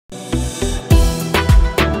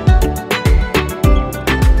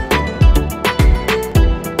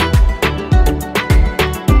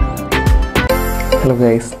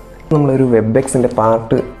guys, നമ്മളൊരു വെബെക്സിന്റെ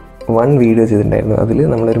part 1 video ചെയ്തിട്ടുണ്ടായിരുന്നു. അതിൽ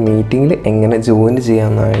നമ്മളൊരു മീറ്റിംഗിൽ എങ്ങനെ ജോയിൻ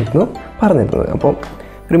ചെയ്യാമെന്നായിരുന്നു പറഞ്ഞിരുന്നത്. അപ്പോൾ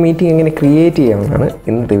ഒരു മീറ്റിംഗ് എങ്ങനെ ക്രിയേറ്റ് ചെയ്യാമെന്നാണ്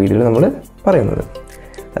ഇന്നത്തെ വീഡിയോയിൽ നമ്മൾ പറയുന്നത്.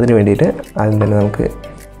 അതിന് വേണ്ടിയിട്ട് ആദ്യം തന്നെ നമുക്ക്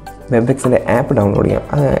വെബെക്സിൻ്റെ ആപ്പ് ഡൗൺലോഡ് ചെയ്യാം.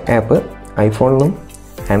 ആ ആപ്പ് ഐഫോണിലും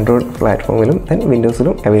ആൻഡ്രോയിഡ് പ്ലാറ്റ്ഫോമിലും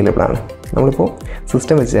വിൻഡോസിലും അവൈലബിൾ ആണ്. നമ്മളിപ്പോൾ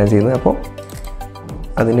സിസ്റ്റം വെച്ചാണ് ചെയ്യുന്നത്. അപ്പോൾ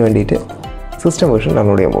അതിന് വേണ്ടിയിട്ട് സിസ്റ്റം വേർഷൻ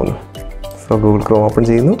ഡൗൺലോഡ് ചെയ്യാൻ പോകുന്നു. സോ ഗൂഗിൾ ക്രോം ഓപ്പൺ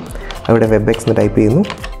ചെയ്യുന്നു. അവിടെ വെബെക്സ് എന്ന് ടൈപ്പ് ചെയ്യുന്നു.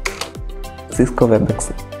 സിസ്കോ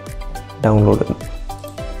വെബെക്സ് ഡൗൺലോഡ്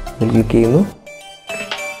അതിൽ ക്ലിക്ക് ചെയ്യുന്നു.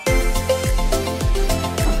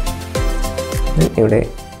 ഇവിടെ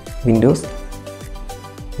വിൻഡോസ്,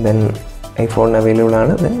 ദെൻ ഐഫോണിന് അവൈലബിൾ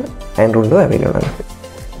ആണ്, ദെൻ ആൻഡ്രോയിഡും അവൈലബിൾ ആണ്.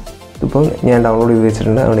 ഇപ്പോൾ ഞാൻ ഡൗൺലോഡ് ചെയ്ത്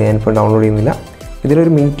വെച്ചിട്ടുണ്ട്, അതുകൊണ്ട് ഞാനിപ്പോൾ ഡൗൺലോഡ് ചെയ്യുന്നില്ല.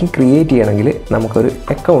 ഇതിലൊരു മീറ്റിംഗ് ക്രിയേറ്റ് ചെയ്യണമെങ്കിൽ നമുക്കൊരു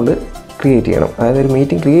അക്കൗണ്ട് ക്രിയേറ്റ് ചെയ്യണം. അതായത് ഒരു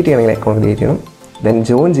മീറ്റിംഗ് ക്രിയേറ്റ് ചെയ്യണമെങ്കിൽ അക്കൗണ്ട് ക്രിയേറ്റ് ചെയ്യണം. ദെൻ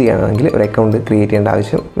ജോയിൻ ചെയ്യുകയാണെങ്കിൽ ഒരു അക്കൗണ്ട് ക്രിയേറ്റ് ചെയ്യേണ്ട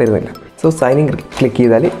ആവശ്യം വരുന്നില്ല. സോ സൈൻ ഇൻ ക്ലിക്ക്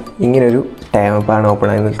ചെയ്താൽ ഇങ്ങനൊരു ടാബാണ് ഓപ്പൺ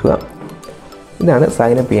ആയി നിൽക്കുക. ഇതാണ്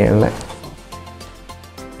സൈനപ്പ് ചെയ്യാനുള്ള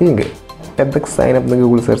ലിങ്ക്. വെബെക്സ് സൈനപ്പ് എന്ന്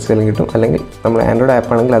ഗൂഗിൾ സെർച്ച് ചെയ്താലും കിട്ടും, അല്ലെങ്കിൽ നമ്മൾ ആൻഡ്രോയിഡ്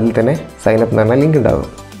ആപ്പ് ആണെങ്കിൽ അതിൽ തന്നെ സൈനപ്പ് എന്ന് പറഞ്ഞാൽ ലിങ്ക് ഉണ്ടാകും.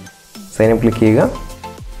 സൈനപ്പ് ക്ലിക്ക് ചെയ്യുക.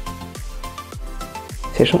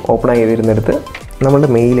 ശേഷം ഓപ്പൺ ആയി വരുന്നിടത്ത് നമ്മളുടെ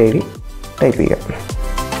മെയിൽ ഐ ഡി ടൈപ്പ് ചെയ്യുക.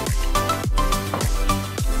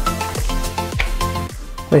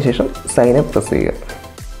 അതിനുശേഷം സൈനപ്പ് പ്രസ് ചെയ്യുക.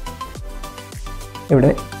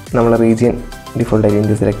 ഇവിടെ നമ്മളെ റീജിയൻ ഡിഫോൾട്ടായിട്ട്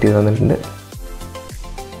ഇന്ത്യ സെലക്ട് ചെയ്ത് തന്നിട്ടുണ്ട്.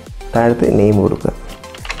 താഴത്ത് നെയിം കൊടുക്കുക.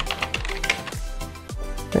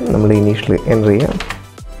 നമ്മൾ ഇനീഷ്യൽ എൻ്റർ ചെയ്യുക,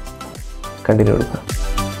 കണ്ടിന്യൂ കൊടുക്കുക.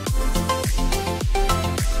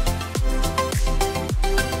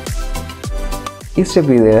 ഈ സ്റ്റെപ്പ്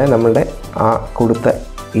ചെയ്ത് കഴിഞ്ഞാൽ നമ്മളുടെ ആ കൊടുത്ത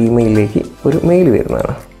ഇമെയിലിലേക്ക് ഒരു മെയിൽ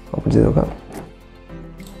വരുന്നതാണ്. ഓപ്പൺ ചെയ്ത് നോക്കാം.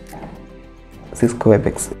 സിസ്കോ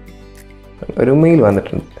വെബെക്സ് ഒരു മെയിൽ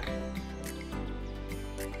വന്നിട്ടുണ്ട്.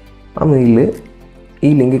 ആ മെയിലിൽ ഈ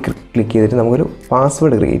ലിങ്ക് ക്ലിക്ക് ചെയ്തിട്ട് നമുക്കൊരു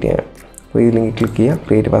പാസ്വേഡ് ക്രിയേറ്റ് ചെയ്യാം. അപ്പോൾ ഈ ലിങ്ക് ക്ലിക്ക് ചെയ്യുക,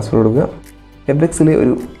 ക്രിയേറ്റ് പാസ്വേഡ് കൊടുക്കുക. വെബെക്സിൽ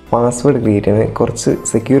ഒരു പാസ്വേഡ് ക്രിയേറ്റ് ചെയ്യാൻ കുറച്ച്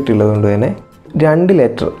സെക്യൂരിറ്റി ഉള്ളതുകൊണ്ട് തന്നെ 2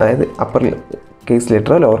 ലെറ്റർ, അതായത് അപ്പർ കേസ്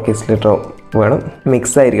ലെറ്ററോ ലോവർ കേസ് ലെറ്ററോ വേണം.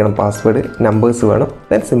 മിക്സ് ആയിരിക്കണം പാസ്വേഡ്, നമ്പേഴ്സ് വേണം,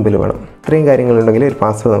 ദെൻ സിമ്പിൾ വേണം. ഇത്രയും കാര്യങ്ങളുണ്ടെങ്കിൽ ഒരു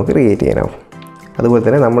പാസ്വേഡ് നമുക്ക് ക്രിയേറ്റ് ചെയ്യാനാവും. അതുപോലെ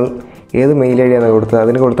തന്നെ നമ്മൾ ഏത് മെയിൽ ഐ ഡിയാണ് കൊടുത്തത്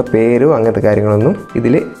അതിന് കൊടുത്ത പേരോ അങ്ങനത്തെ കാര്യങ്ങളൊന്നും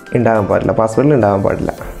ഇതിൽ ഉണ്ടാകാൻ പാടില്ല, പാസ്വേഡിൽ ഉണ്ടാകാൻ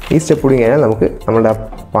പാടില്ല. ഈ സ്റ്റെപ്പ് കൂടി കഴിഞ്ഞാൽ നമുക്ക് നമ്മുടെ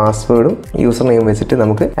പാസ്വേഡും യൂസർ നെയിം വെച്ചിട്ട്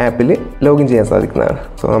നമുക്ക് ആപ്പിൽ ലോഗിൻ ചെയ്യാൻ സാധിക്കുന്നതാണ്.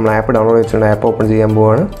 സോ നമ്മൾ ആപ്പ് ഡൗൺലോഡ് വെച്ചുകൊണ്ട് ആപ്പ് ഓപ്പൺ ചെയ്യാൻ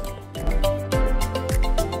പോവുകയാണ്.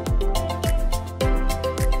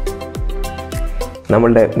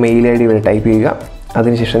 നമ്മളുടെ മെയിൽ ഐ ഡി ഇവിടെ ടൈപ്പ് ചെയ്യുക.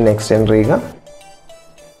 അതിനുശേഷം നെക്സ്റ്റ് എൻ്റർ ചെയ്യുക.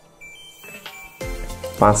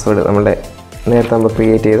 പാസ്വേഡ് നമ്മളുടെ നേരത്തെ നമ്മൾ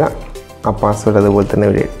ക്രിയേറ്റ് ചെയ്ത ആ പാസ്വേഡ് അതുപോലെ തന്നെ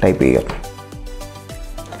ഇവിടെ ടൈപ്പ് ചെയ്യുക.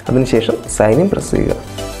 അതിനുശേഷം സൈൻ ഇൻ പ്രസ് ചെയ്യുക.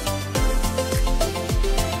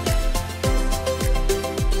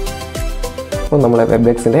 അപ്പോൾ നമ്മളെ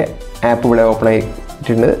വെബെക്സിൻ്റെ ആപ്പ് ഇവിടെ ഓപ്പൺ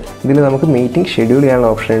ആയിട്ടുണ്ട്. ഇതിൽ നമുക്ക് മീറ്റിംഗ് ഷെഡ്യൂൾ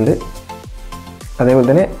ചെയ്യാനുള്ള ഓപ്ഷൻ ഉണ്ട്. അതേപോലെ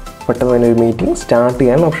തന്നെ പെട്ടെന്ന് തന്നെ ഒരു മീറ്റിംഗ് സ്റ്റാർട്ട്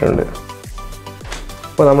ചെയ്യാനുള്ള ഓപ്ഷൻ ഉണ്ട്.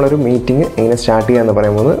 അപ്പോൾ നമ്മളൊരു മീറ്റിംഗ് എങ്ങനെ സ്റ്റാർട്ട് ചെയ്യാമെന്ന്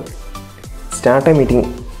പറയുമ്പോൾ സ്റ്റാർട്ട് എ മീറ്റിംഗ്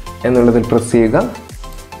എന്നുള്ളതിൽ പ്രസ് ചെയ്യുക.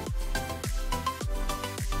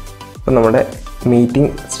 അപ്പോൾ നമ്മുടെ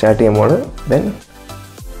മീറ്റിംഗ് സ്റ്റാർട്ട് ചെയ്യുമ്പോൾ ദെൻ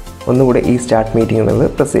ഒന്നുകൂടെ ഈ സ്റ്റാർട്ട് മീറ്റിംഗ് എന്നുള്ളത്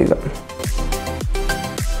പ്രസ് ചെയ്യുക.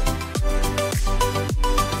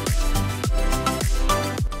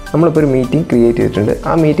 നമ്മളിപ്പോൾ ഒരു മീറ്റിംഗ് ക്രിയേറ്റ് ചെയ്തിട്ടുണ്ട്.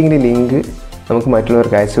 ആ മീറ്റിങ്ങിൻ്റെ ലിങ്ക് നമുക്ക്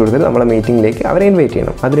മറ്റുള്ളവർക്ക് അയച്ചു കൊടുത്തിട്ട് നമ്മളെ മീറ്റിങ്ങിലേക്ക് അവരെ ഇൻവൈറ്റ്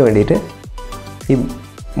ചെയ്യണം. അതിന് വേണ്ടിയിട്ട് ഈ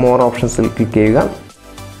മോർ ഓപ്ഷൻസിൽ ക്ലിക്ക് ചെയ്യുക.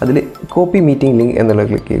 അതിൽ കോപ്പി മീറ്റിംഗ് ലിങ്ക് എന്നുള്ളത്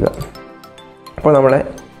ക്ലിക്ക് ചെയ്യുക. അപ്പോൾ നമ്മുടെ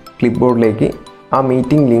ക്ലിപ്പ് ബോർഡിലേക്ക് ആ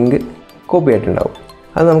മീറ്റിംഗ് ലിങ്ക് കോപ്പി ആയിട്ടുണ്ടാവും.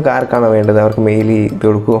 അത് നമുക്ക് ആർക്കാണോ വേണ്ടത് അവർക്ക് മെയിൽ ചെയ്ത്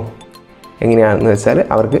കൊടുക്കുമോ, എങ്ങനെയാണെന്ന് വെച്ചാൽ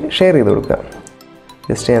അവർക്ക് ഷെയർ ചെയ്ത് കൊടുക്കുക.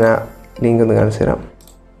 ജസ്റ്റ് ഞാൻ ആ ലിങ്ക് ഒന്ന് കാണിച്ചു തരാം.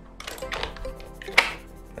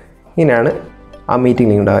 ഇങ്ങനെയാണ് ആ മീറ്റിംഗ്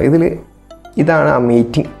ലിങ്ക് ഉണ്ടാവുക. ഇതാണ് ആ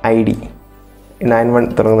മീറ്റിംഗ് ID 91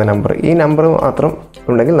 തുടങ്ങുന്ന നമ്പർ. ഈ നമ്പർ മാത്രം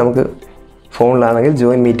ഉണ്ടെങ്കിൽ നമുക്ക് ഫോണിലാണെങ്കിൽ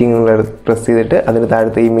ജോയിൻ മീറ്റിംഗ് പ്രസ് ചെയ്തിട്ട് അതിന്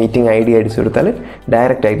താഴത്തെ ഈ മീറ്റിംഗ് ID അടിച്ചു കൊടുത്താൽ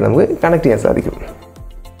ഡയറക്റ്റായിട്ട് നമുക്ക് കണക്ട് ചെയ്യാൻ സാധിക്കും.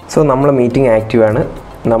 സോ നമ്മളെ മീറ്റിംഗ് ആക്റ്റീവാണ്.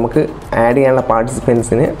 നമുക്ക് ആഡ് ചെയ്യാനുള്ള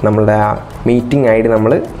പാർട്ടിസിപ്പൻസിന് നമ്മളുടെ ആ മീറ്റിംഗ് ID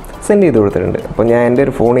നമ്മൾ സെൻഡ് ചെയ്ത് കൊടുത്തിട്ടുണ്ട്. അപ്പോൾ ഞാൻ എൻ്റെ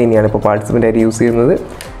ഒരു ഫോൺ തന്നെയാണ് ഇപ്പോൾ പാർട്ടിസിപ്പൻ്റ് ആയിട്ട് യൂസ് ചെയ്യുന്നത്.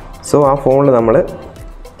 സോ ആ ഫോണിൽ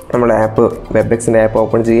നമ്മുടെ ആപ്പ് വെബെക്സിൻ്റെ ആപ്പ്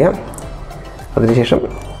ഓപ്പൺ ചെയ്യാം. അതിനുശേഷം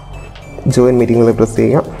ജോയിൻ മീറ്റിംഗിൽ പ്രസ്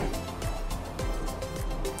ചെയ്യാം.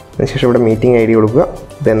 അതിനുശേഷം ഇവിടെ മീറ്റിംഗ് ID കൊടുക്കുക.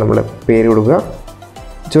 ദെൻ നമ്മുടെ പേര് കൊടുക്കുക.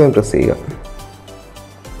 ജോയിൻ പ്രസ് ചെയ്യുക.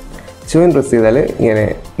 ജോയിൻ പ്രസ് ചെയ്താൽ ഇങ്ങനെ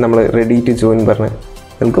നമ്മൾ റെഡി ടു ജോയിൻ പറഞ്ഞ്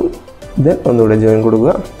നിൽക്കും. ദെൻ ഒന്നുകൂടെ ജോയിൻ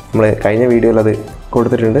കൊടുക്കുക. നമ്മൾ കഴിഞ്ഞ വീഡിയോയിൽ അത്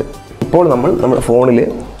കൊടുത്തിട്ടുണ്ട്. ഇപ്പോൾ നമ്മുടെ ഫോണിൽ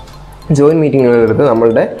ജോയിൻ മീറ്റിംഗുകളെടുത്ത്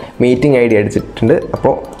നമ്മളുടെ മീറ്റിംഗ് ID അടിച്ചിട്ടുണ്ട്.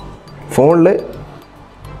 അപ്പോൾ ഫോണിൽ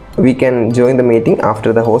we can join the meeting after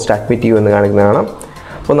the host admit you എന്ന് കാണിക്കുന്നത് കാണാം.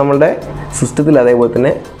 അപ്പോൾ നമ്മളുടെ സിസ്റ്റത്തിൽ അതേപോലെ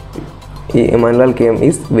തന്നെ ഈ മൻലാൽ KM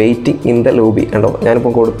is waiting in the lobby കണ്ടോ,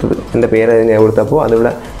 ഞാനിപ്പോൾ കൊടുത്തത് എൻ്റെ പേര് ഞാൻ കൊടുത്തപ്പോൾ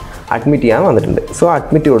അതിവിടെ അഡ്മിറ്റ് ചെയ്യാൻ വന്നിട്ടുണ്ട്. സോ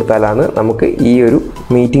അഡ്മിറ്റ് കൊടുത്താലാണ് നമുക്ക് ഈ ഒരു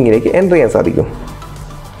മീറ്റിങ്ങിലേക്ക് എൻ്റർ ചെയ്യാൻ സാധിക്കും.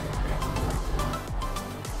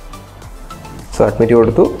 സോ അഡ്മിറ്റ്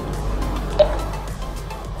കൊടുത്തു.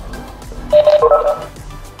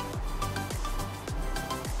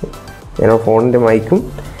 ഞാൻ ഫോണിൻ്റെ മൈക്കും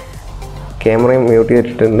ക്യാമറയും മ്യൂട്ട്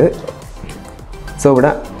ചെയ്തിട്ടുണ്ട്. സോ ഇവിടെ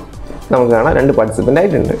നമുക്ക് കാണാം 2 പാർട്ടിസിപ്പൻ്റ്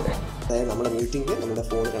ആയിട്ടുണ്ട്. അതായത് നമ്മുടെ മീറ്റിംഗിൽ നമ്മുടെ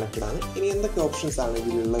ഫോൺ കണക്റ്റഡ് ആണ്. ഇനി എന്തൊക്കെ ഓപ്ഷൻസ് ആണ്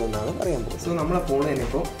ഇതിലുള്ളതെന്നാണ് പറയാൻ പോകുന്നത്. സോ നമ്മളെ ഫോൺ തന്നെ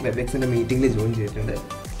ഇപ്പോൾ വെബെക്സിൻ്റെ മീറ്റിംഗിൽ ജോയിൻ ചെയ്തിട്ടുണ്ട്.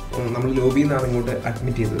 നമ്മൾ ലോബിയിൽ നിന്നാണ് ഇങ്ങോട്ട്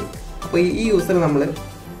അഡ്മിറ്റ് ചെയ്തത്. അപ്പോൾ ഈ യൂസർ നമ്മൾ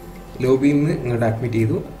ലോബിയിൽ നിന്ന് ഇങ്ങോട്ട് അഡ്മിറ്റ്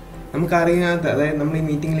ചെയ്തു. നമുക്കറിയാത്ത, അതായത് നമ്മൾ ഈ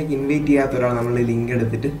മീറ്റിങ്ങിലേക്ക് ഇൻവൈറ്റ് ചെയ്യാത്ത ഒരാൾ നമ്മളുടെ ലിങ്ക്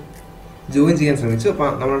എടുത്തിട്ട് ജോയിൻ ചെയ്യാൻ ശ്രമിച്ചു. അപ്പോൾ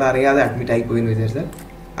നമ്മളോട് അറിയാതെ അഡ്മിറ്റ് ആയിപ്പോയി എന്ന് വിചാരിച്ചാൽ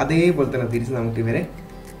അതേപോലെ തന്നെ തിരിച്ച് നമുക്ക് ഇവരെ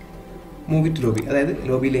മൂവ് ടു ലോബി, അതായത്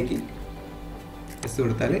ലോബിയിലേക്ക് എസ്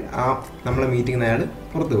കൊടുത്താൽ ആ നമ്മളെ മീറ്റിംഗിൽ അയാൾ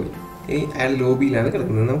പുറത്ത് പോയി. ഇനി അയാൾ ലോബിയിലാണ്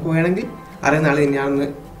കിടക്കുന്നത്. നമുക്ക് വേണമെങ്കിൽ അറിയുന്ന ആൾ തന്നെയാണെന്ന്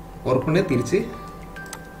ഉറപ്പുണ്ടെങ്കിൽ തിരിച്ച്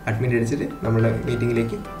അഡ്മിറ്റ് അടിച്ചിട്ട് നമ്മുടെ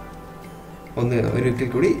മീറ്റിങ്ങിലേക്ക് ഒരിക്കൽ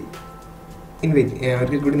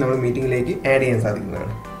കൂടി നമ്മുടെ മീറ്റിങ്ങിലേക്ക് ആഡ് ചെയ്യാൻ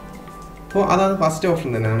സാധിക്കുന്നതാണ്. അപ്പോൾ അതാണ് ഫസ്റ്റ് ഓപ്ഷൻ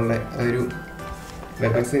തന്നെ. നമ്മുടെ ഒരു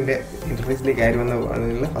വെബെക്സിൻ്റെ ഇൻ്റർഫേസിലേക്ക് ആര്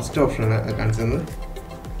വന്ന ഫസ്റ്റ് ഓപ്ഷനാണ് കാണിച്ചത്.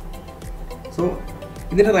 സോ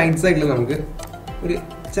ഇതിൻ്റെ റൈറ്റ് സൈഡിൽ നമുക്ക് ഒരു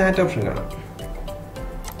ചാറ്റ് ഓപ്ഷൻ കാണാം.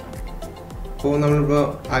 അപ്പോൾ നമ്മളിപ്പോൾ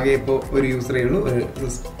ആകെ ഇപ്പോൾ ഒരു യൂസറേ ഉള്ളൂ.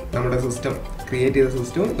 നമ്മുടെ സിസ്റ്റം ക്രിയേറ്റ് ചെയ്ത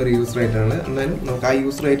സിസ്റ്റവും ഒരു യൂസറായിട്ടാണ്. എന്നാലും നമുക്ക് ആ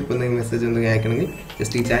യൂസറായിട്ട് ഇപ്പോൾ എന്തെങ്കിലും മെസ്സേജ് എന്തെങ്കിലും അയക്കണമെങ്കിൽ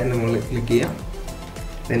ജസ്റ്റ് ഈ ചാറ്റിന് മുകളിൽ ക്ലിക്ക് ചെയ്യാം.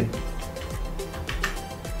 ദെൻ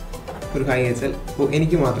ഒരു ഹായ് അയച്ചാൽ ഇപ്പോൾ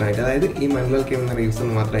എനിക്ക് മാത്രമായിട്ട്, അതായത് ഈ മൻലാൽ KM എന്ന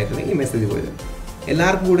യൂസറിന് മാത്രമായിട്ടാണ് ഈ മെസ്സേജ് പോയത്.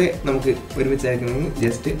 എല്ലാവർക്കും കൂടെ നമുക്ക് ഒരുമിച്ച് അയക്കണമെങ്കിൽ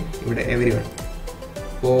ജസ്റ്റ് ഇവിടെ എവരിവൺ,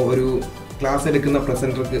 ഇപ്പോൾ ഒരു ക്ലാസ് എടുക്കുന്ന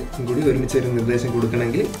പ്രസൻറ്റർക്ക് കൂടി ഒരുമിച്ച് ഒരു നിർദ്ദേശം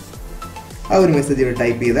കൊടുക്കണമെങ്കിൽ ആ ഒരു മെസ്സേജ് ഇവിടെ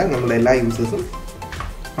ടൈപ്പ് ചെയ്താൽ നമ്മുടെ എല്ലാ യൂസേഴ്സും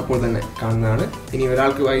അപ്പോൾ തന്നെ കാണുന്നതാണ്. ഇനി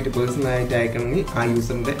ഒരാൾക്കുമായിട്ട് പേഴ്സണലായിട്ട് അയക്കണമെങ്കിൽ ആ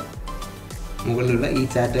യൂസറിൻ്റെ മുകളിലുള്ള ഈ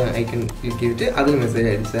ചാറ്റ് ഐക്കൺ ക്ലിക്ക് ചെയ്തിട്ട് അതിൽ മെസ്സേജ്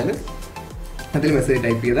അയച്ചാൽ, അതിൽ മെസ്സേജ്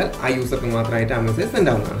ടൈപ്പ് ചെയ്താൽ ആ യൂസർക്ക് മാത്രമായിട്ട് ആ മെസ്സേജ്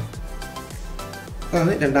സെൻഡ് ആവുന്നതാണ്.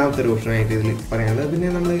 അതാണ് രണ്ടാമത്തെ ഒരു ഓപ്ഷനായിട്ട് ഇതിൽ പറയാനുള്ളത്.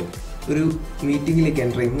 പിന്നെ നമ്മൾ ഒരു മീറ്റിങ്ങിലേക്ക്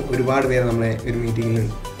എൻ്റർ ചെയ്യുമ്പോൾ ഒരുപാട് പേര് നമ്മളെ ഒരു മീറ്റിങ്ങിൽ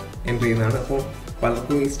എൻ്റർ ചെയ്യുന്നതാണ്. അപ്പോൾ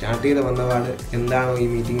പലർക്കും ഈ സ്റ്റാർട്ട് ചെയ്ത് വന്നപാട് എന്താണോ ഈ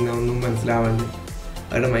മീറ്റിംഗ് ഒന്നും മനസ്സിലാവാണ്ട്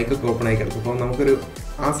അവരുടെ മൈക്കൊക്കെ ഓപ്പൺ ആയി കിടക്കും. അപ്പോൾ നമുക്കൊരു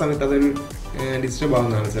ആ സമയത്ത് അതൊരു ഡിസ്റ്റർബ്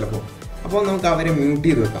ആവുന്നതാണ് ചിലപ്പോൾ. അപ്പോൾ നമുക്ക് അവരെ മ്യൂട്ട്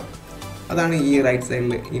ചെയ്ത് വെക്കാം. അതാണ് ഈ റൈറ്റ്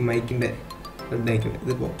സൈഡിൽ ഈ മൈക്കിൻ്റെ റെഡ് ഐക്കൺ.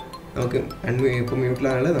 ഇതിപ്പോൾ നമുക്ക് ഇപ്പോൾ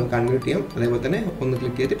മ്യൂട്ടിലാണ് നമുക്ക് അൺമ്യൂട്ട് ചെയ്യാം. അതേപോലെ തന്നെ ഒന്ന്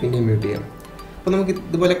ക്ലിക്ക് ചെയ്തിട്ട് പിന്നെയും മ്യൂട്ട് ചെയ്യാം. അപ്പോൾ നമുക്ക്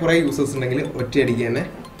ഇതുപോലെ കുറേ യൂസേഴ്സ് ഉണ്ടെങ്കിൽ ഒറ്റയടിക്ക് തന്നെ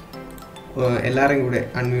എല്ലാവരെയും കൂടെ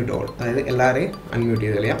അൺമ്യൂട്ട് ഓൾ, അതായത് എല്ലാവരെയും അൺമ്യൂട്ട്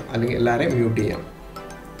ചെയ്ത് കളയാം, അല്ലെങ്കിൽ എല്ലാവരെയും മ്യൂട്ട് ചെയ്യാം.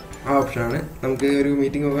 ആ ഓപ്ഷനാണ് നമുക്ക് ഒരു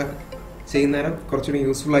മീറ്റിംഗ് ഒക്കെ ചെയ്യുന്നേരം കുറച്ചുകൂടി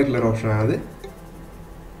യൂസ്ഫുൾ ആയിട്ടുള്ളൊരു ഓപ്ഷനാണത്.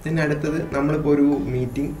 പിന്നെ അടുത്തത് നമ്മളിപ്പോൾ ഒരു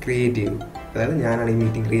മീറ്റിംഗ് ക്രിയേറ്റ് ചെയ്തു, അതായത് ഞാനാണ് ഈ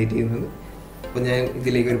മീറ്റിംഗ് ക്രിയേറ്റ് ചെയ്യുന്നത്. അപ്പോൾ ഞാൻ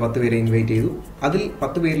ഇതിലേക്ക് ഒരു 10 പേരെ ഇൻവൈറ്റ് ചെയ്തു. അതിൽ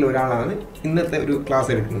 10 പേരിൽ ഒരാളാണ് ഇന്നത്തെ ഒരു ക്ലാസ്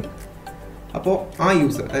എടുക്കുന്നത്. അപ്പോൾ ആ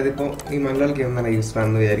യൂസർ, അതായത് ഇപ്പോൾ ഈ മൻലാൽ KM എന്ന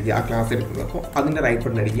യൂസറാണെന്ന് വിചാരിക്കുക ആ ക്ലാസ് എടുക്കുന്നത്. അപ്പോൾ അതിൻ്റെ റൈറ്റ്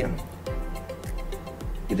ബട്ടൺ അടിക്കാം.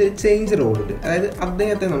 ഇത് ചേഞ്ച് റോളുണ്ട്, അതായത്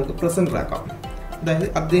അദ്ദേഹത്തെ നമുക്ക് പ്രസൻറ്റർ ആക്കാം. അതായത്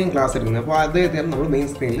അദ്ദേഹം ക്ലാസ് എടുക്കുന്നത്, അപ്പോൾ അദ്ദേഹത്തെ നമ്മൾ മെയിൻ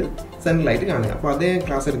സ്ക്രീനിൽ സെൻട്രലായിട്ട് കാണുക. അപ്പോൾ അദ്ദേഹം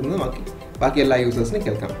ക്ലാസ് എടുക്കുന്നത് ബാക്കി എല്ലാ യൂസേഴ്സിനും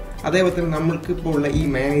കേൾക്കാം. അതേപോലെ തന്നെ നമ്മൾക്ക് ഇപ്പോൾ ഉള്ള ഈ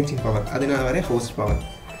മാനേജിങ് പവർ, അതിനാണ് വരെ ഹോസ്റ്റ് പവർ.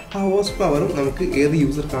 ആ ഹോസ്റ്റ് പവറും നമുക്ക് ഏത്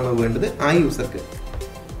യൂസർക്കാണോ വേണ്ടത് ആ യൂസർക്ക്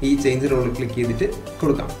ഈ ചേഞ്ച് റോൾ ക്ലിക്ക് ചെയ്തിട്ട്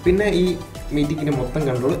കൊടുക്കാം. പിന്നെ ഈ മീറ്റിങ്ങിൻ്റെ മൊത്തം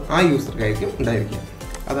കൺട്രോൾ ആ യൂസർക്കായിരിക്കും ഉണ്ടായിരിക്കുക.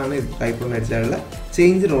 അതാണ് ടൈപ്പ് അടിച്ചാലുള്ള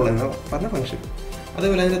ചേഞ്ച് റോൾ എന്ന് പറഞ്ഞ ഫംഗ്ഷൻ.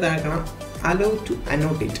 അതേപോലെ അതിൻ്റെ താഴെ കാണാം hello to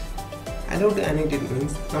annotate. Hello to annotate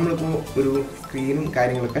means നമ്മളിപ്പോൾ ഒരു സ്ക്രീനും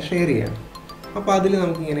കാര്യങ്ങളൊക്കെ ഷെയർ ചെയ്യണം. അപ്പോൾ അതിൽ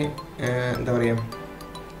നമുക്കിങ്ങനെ എന്താ പറയുക,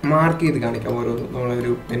 മാർക്ക് ചെയ്ത് കാണിക്കാം ഓരോന്നും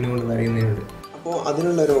നമ്മളൊരു പെന്നുകൊണ്ട് വരയുന്നതിനുണ്ട്. അപ്പോൾ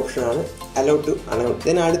അതിനുള്ളൊരു ഓപ്ഷനാണ് അലോ ടു അനോട്ട്.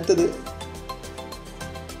 ഇതിന് അടുത്തത്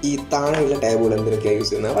ഈ താഴെയുള്ള ടാബുകൾ എന്തൊക്കെയാണ് യൂസ്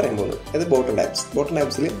ചെയ്യുന്നതാണ് പറയാൻ പോകുന്നത്. അത് ബോട്ടം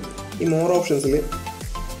ടാബ്സിൽ ഈ മോർ ഓപ്ഷൻസിൽ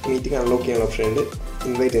മീറ്റിംഗ് അൺലോക്ക് ചെയ്യാനുള്ള ഓപ്ഷൻ ഉണ്ട്.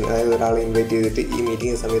 ഇൻവൈറ്റ് ചെയ്യുന്ന, അതായത് ഒരാളെ ഇൻവൈറ്റ് ചെയ്തിട്ട് ഈ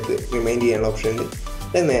മീറ്റിംഗ് സമയത്ത് റിമൈൻഡ് ചെയ്യാനുള്ള ഓപ്ഷൻ ഉണ്ട്.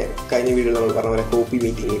 പിന്നെ കഴിഞ്ഞ വീഡിയോയിൽ നമ്മൾ പറഞ്ഞ പോലെ കോപ്പി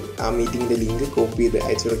മീറ്റിംഗ്, ആ മീറ്റിങ്ങിൻ്റെ ലിങ്ക് കോപ്പി ചെയ്ത്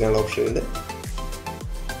അയച്ചു കൊടുക്കാനുള്ള ഓപ്ഷൻ ഉണ്ട്.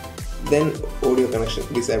 ദെൻ ഓഡിയോ കണക്ഷൻ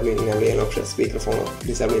ഡിസേബിൾ ചെയ്യാനുള്ള ഓപ്ഷൻ, സ്പീക്കർ ഫോണോ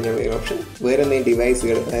ഡിസേബിൾ ചെയ്യാനുള്ള ഓപ്ഷൻ. വേറെ എന്തെങ്കിലും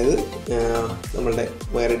ഡിവൈസുകൾ, അതായത് നമ്മളുടെ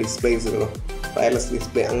വേറെ ഡിസ്പ്ലേസുകളോ വയർലെസ്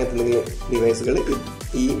ഡിസ്പ്ലേ അങ്ങനത്തെ എന്തെങ്കിലും ഡിവൈസുകൾ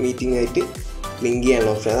ഈ മീറ്റിംഗായിട്ട് ലിങ്ക്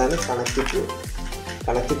ചെയ്യാനുള്ള ഓപ്ഷൻ, അതാണ്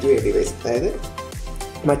കണക്റ്റഡ് ടു എ ഡിവൈസ്. അതായത്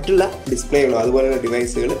മറ്റുള്ള ഡിസ്പ്ലേകളോ അതുപോലെയുള്ള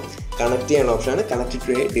ഡിവൈസുകൾ കണക്ട് ചെയ്യാനുള്ള ഓപ്ഷനാണ് കണക്റ്റഡ്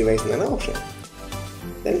ടു എ ഡിവൈസ് എന്നാണ് ഓപ്ഷൻ.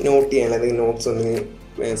 ദെൻ നോട്ട് ചെയ്യാനുള്ള എന്തെങ്കിലും നോട്ട്സ്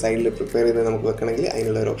ഉണ്ടെങ്കിൽ സൈഡിൽ പ്രിപ്പയർ ചെയ്ത് നമുക്ക് വെക്കണമെങ്കിൽ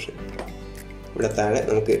അതിനുള്ള ഒരു ഓപ്ഷൻ ഇവിടെ താഴെ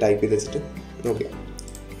നമുക്ക് ടൈപ്പ് ചെയ്ത് വെച്ചിട്ട് നോക്കാം.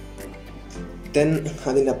 ദെൻ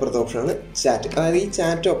അതിൻ്റെ അപ്പുറത്തെ ഓപ്ഷനാണ് ചാറ്റ്. അതായത് ഈ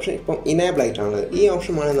ചാറ്റ് ഓപ്ഷൻ ഇപ്പം ഇനേബിൾ ആയിട്ടാണ്. ഈ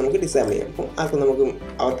ഓപ്ഷൻ വേണമെങ്കിൽ നമുക്ക് ഡിസേബിൾ ചെയ്യാം. അപ്പം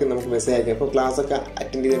അവർക്ക് നമുക്ക് മെസ്സേജ് അയക്കാം. ഇപ്പോൾ ക്ലാസ്സൊക്കെ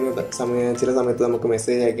അറ്റൻഡ് ചെയ്യുന്ന ചില സമയത്ത് നമുക്ക്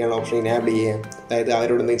മെസ്സേജ് അയക്കാനുള്ള ഓപ്ഷൻ ഇനേബിൾ ചെയ്യാം. അതായത്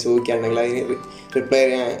അവരോട് എന്തെങ്കിലും ചോദിക്കുകയാണെങ്കിൽ അതിന്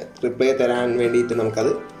റിപ്ലൈ തരാൻ വേണ്ടിയിട്ട്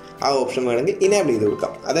നമുക്കത് ആ ഓപ്ഷൻ വേണമെങ്കിൽ ഇനേബിൾ ചെയ്ത്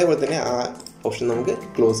കൊടുക്കാം. അതേപോലെ തന്നെ ആ ഓപ്ഷൻ നമുക്ക്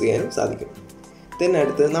ക്ലോസ് ചെയ്യാനും സാധിക്കും. ദെൻ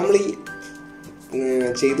അടുത്ത് നമ്മൾ ഈ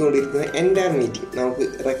ചെയ്തുകൊണ്ടിരിക്കുന്ന എൻ്റയർ മീറ്റിംഗ് നമുക്ക്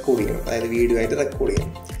റെക്കോർഡ് ചെയ്യണം. അതായത് വീഡിയോ ആയിട്ട് റെക്കോർഡ്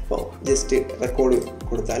ചെയ്യണം. അപ്പോൾ ജസ്റ്റ് റെക്കോർഡ്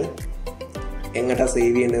കൊടുത്താൽ എങ്ങോട്ടാണ്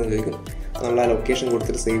സേവ് ചെയ്യേണ്ടതെന്ന് ചോദിക്കും. നമ്മൾ ആ ലൊക്കേഷൻ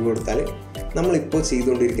കൊടുത്തിട്ട് സേവ് കൊടുത്താൽ നമ്മളിപ്പോൾ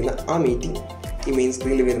ചെയ്തുകൊണ്ടിരിക്കുന്ന ആ മീറ്റിംഗ് ഈ മെയിൻ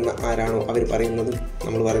സ്ക്രീനിൽ വരുന്ന ആരാണോ അവർ പറയുന്നതും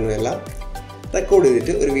നമ്മൾ പറയുന്നതെല്ലാം റെക്കോർഡ്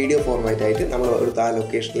ചെയ്തിട്ട് ഒരു വീഡിയോ ഫോർമാറ്റായിട്ട് നമ്മൾ എടുത്ത ആ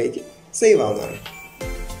ലൊക്കേഷനിലേക്ക് സേവ് ആവുന്നതാണ്.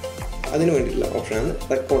 അതിന് വേണ്ടിയിട്ടുള്ള ഓപ്ഷനാണ്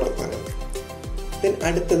റെക്കോർഡർ എന്ന്. ദെൻ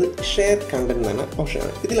അടുത്തത് ഷെയർ കണ്ടന്റ് എന്ന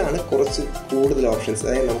ഓപ്ഷനാണ്. ഇതിലാണ് കുറച്ച് കൂടുതൽ ഓപ്ഷൻസ്.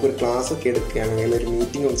 അതായത് നമുക്കൊരു ക്ലാസ് ഒക്കെ എടുക്കുകയാണെങ്കിൽ ഒരു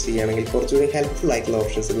മീറ്റിംഗ് ഒക്കെ ചെയ്യുകയാണെങ്കിൽ കുറച്ചുകൂടി ഹെൽപ്ഫുൾ ആയിട്ടുള്ള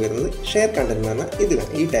ഓപ്ഷൻസ് വരുന്നത് ഷെയർ കണ്ടന്റ് എന്ന് പറഞ്ഞാൽ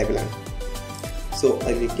ഇതിലാണ്, ഈ ടൈപ്പിലാണ്. സോ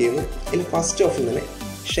അത് ക്ലിക്ക് ചെയ്യുന്നു. ഇതിൽ ഫസ്റ്റ് ഓപ്ഷൻ തന്നെ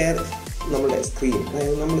ഷെയർ നമ്മുടെ സ്ക്രീൻ,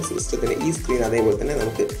 അതായത് നമ്മുടെ സിസ്റ്റത്തിൻ്റെ ഈ സ്ക്രീൻ അതേപോലെ തന്നെ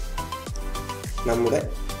നമുക്ക് നമ്മുടെ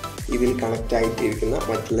ഇതിൽ കണക്റ്റ് ആയിട്ടിരിക്കുന്ന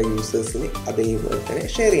മറ്റുള്ള യൂസേഴ്സിന് അതേപോലെ തന്നെ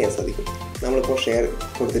ഷെയർ ചെയ്യാൻ സാധിക്കും. നമ്മളിപ്പോൾ ഷെയർ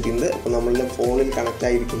കൊടുത്തിട്ടുണ്ട്. അപ്പോൾ നമ്മളുടെ ഫോണിൽ കണക്റ്റ്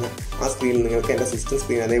ആയിരിക്കുന്ന ആ സ്ക്രീനിൽ നിങ്ങൾക്ക് എൻ്റെ സിസ്റ്റം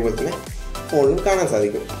സ്ക്രീൻ അതേപോലെ തന്നെ ഫോണിലും കാണാൻ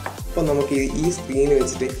സാധിക്കും. അപ്പോൾ നമുക്ക് ഈ സ്ക്രീൻ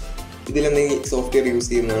വെച്ചിട്ട് ഇതിലെന്തെങ്കിലും സോഫ്റ്റ്വെയർ യൂസ്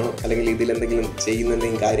ചെയ്യുന്നതാണോ അല്ലെങ്കിൽ ഇതിലെന്തെങ്കിലും ചെയ്യുന്ന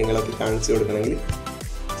എന്തെങ്കിലും കാര്യങ്ങളൊക്കെ കാണിച്ചു കൊടുക്കണമെങ്കിൽ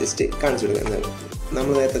ജസ്റ്റ് കാണിച്ചു കൊടുക്കുന്നത്.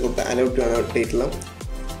 നമ്മൾ നേരത്തെ കൊടുത്ത അലൗട്ട് ടു അനോട്ടേറ്റുള്ള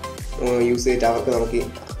യൂസ് ചെയ്തിട്ട് അവർക്ക് നമുക്ക്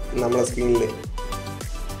നമ്മളെ സ്ക്രീനിൽ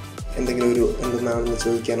എന്തെങ്കിലും എന്തെന്നാണെന്ന്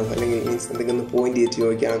ചോദിക്കാനോ അല്ലെങ്കിൽ മീൻസ് എന്തെങ്കിലും പോയിന്റ് ചെയ്ത്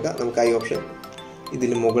ചോദിക്കാനൊക്കെ നമുക്ക് ആ ഓപ്ഷൻ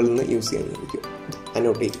ഇതിന് മുകളിൽ നിന്ന് യൂസ് ചെയ്യാൻ സാധിക്കും.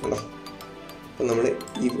 അനോട്ടേറ്റ് ഉണ്ടോ. അപ്പോൾ നമ്മൾ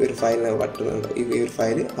ഈ ഒരു ഫയലിനെ പറ്റുന്നുണ്ടോ, ഈ ഒരു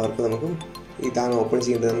ഫയൽ അവർക്ക് നമുക്ക് ഇതാണ് ഓപ്പൺ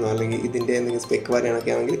ചെയ്യേണ്ടതെന്നോ അല്ലെങ്കിൽ ഇതിൻ്റെ എന്തെങ്കിലും സ്പെക്ക്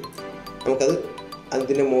വരാനൊക്കെ ആണെങ്കിൽ നമുക്കത്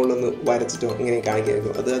അതിൻ്റെ മുകളിലൊന്ന് വരച്ചിട്ടോ ഇങ്ങനെ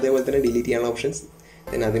കാണിക്കാമായിരിക്കും. അത് അതേപോലെ തന്നെ ഡിലീറ്റ് ചെയ്യാനുള്ള ഓപ്ഷൻസ്.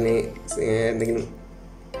 പിന്നെ അതിനെ എന്തെങ്കിലും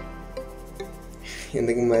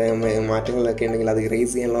മാറ്റങ്ങളൊക്കെ ഉണ്ടെങ്കിൽ അത്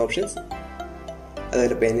ഇറേസ് ചെയ്യാനുള്ള ഓപ്ഷൻസ്.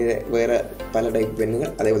 അതുപോലെ പെന്നിന് വേറെ പല ടൈപ്പ് പെന്നുകൾ,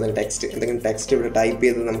 അതേപോലെ തന്നെ എന്തെങ്കിലും ടെക്സ്റ്റ് ഇവിടെ ടൈപ്പ്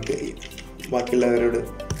ചെയ്ത് നമുക്ക് ബാക്കിയുള്ളവരോട്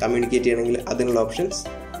കമ്മ്യൂണിക്കേറ്റ് ചെയ്യണമെങ്കിൽ അതിനുള്ള ഓപ്ഷൻസ്.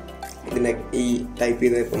 ഇതിൻ്റെ ഈ ടൈപ്പ്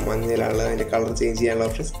ചെയ്ത് ഇപ്പം മഞ്ഞയിലുള്ള അതിൻ്റെ കളർ ചേഞ്ച് ചെയ്യാനുള്ള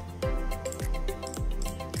ഓപ്ഷൻസ്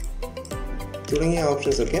തുടങ്ങിയ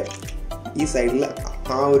ഓപ്ഷൻസൊക്കെ ഈ സൈഡിൽ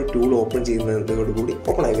ആ ഒരു ടൂൾ ഓപ്പൺ ചെയ്യുന്നതോടുകൂടി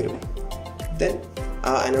ഓപ്പൺ ആയി വരും. ദെൻ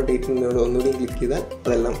ആ അനോട്ടേറ്റിനോട് ഒന്നുകൂടി ക്ലിക്ക് ചെയ്താൽ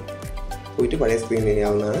അതെല്ലാം പോയിട്ട് പഴയ സ്ക്രീനിൽ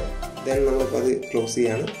ആവുന്നതാണ്. ദെൻ നമ്മളിപ്പോൾ അത് ക്ലോസ്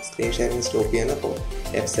ചെയ്യാണ്. സ്ക്രീൻ ഷെയറിങ് സ്റ്റോപ്പ് ചെയ്യാൻ. അപ്പോൾ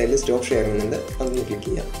ലെഫ്റ്റ് സൈഡിൽ സ്റ്റോപ്പ് ഷെയറിങ് ഉണ്ട്, അതൊന്ന് ക്ലിക്ക്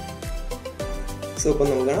ചെയ്യാം. സോ ഇപ്പം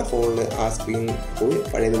നമുക്കാണ് ഫോണിൽ ആ സ്ക്രീൻ പോയി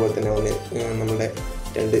പഴയതുപോലെ തന്നെ വന്ന് നമ്മുടെ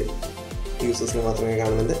 2 യൂസേഴ്സിന് മാത്രമേ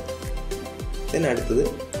കാണുന്നുണ്ട്. ദെൻ അടുത്തത്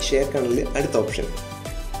ഷെയർ കണ്ടന്റിൽ അടുത്ത ഓപ്ഷൻ,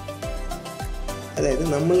 അതായത്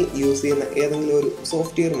നമ്മൾ യൂസ് ചെയ്യുന്ന ഏതെങ്കിലും ഒരു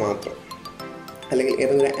സോഫ്റ്റ്വെയർ മാത്രം അല്ലെങ്കിൽ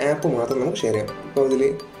ഏതെങ്കിലും ആപ്പ് മാത്രം നമുക്ക് ഷെയർ ചെയ്യാം. ഇപ്പോൾ ഇതിൽ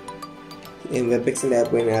വെബെക്സിൻ്റെ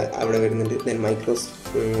ആപ്പ് തന്നെ അവിടെ വരുന്നുണ്ട്. ദെൻ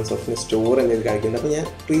മൈക്രോസോഫ്റ്റിൻ്റെ സ്റ്റോർ എന്തെങ്കിലും കാണിക്കുന്നുണ്ട്. അപ്പോൾ ഞാൻ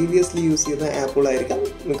പ്രീവിയസ്ലി യൂസ് ചെയ്ത ആപ്പുകളായിരിക്കാം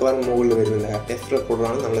മിക്കവാറും മുകളിൽ വരുന്നുണ്ട്. ടെഫ്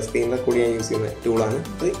റെക്കോർഡറാണ്, നമ്മളെ സ്ക്രീൻ റെക്കോർഡ് ചെയ്യാൻ യൂസ് ചെയ്യുന്ന ടൂളാണ്.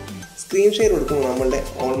 അത് സ്ക്രീൻ ഷെയർ കൊടുക്കുമ്പോൾ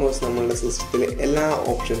നമ്മളുടെ സിസ്റ്റത്തിലെ എല്ലാ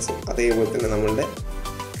ഓപ്ഷൻസും അതേപോലെ തന്നെ നമ്മളുടെ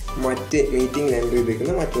മറ്റ് മീറ്റിംഗിൽ എൻ്റർ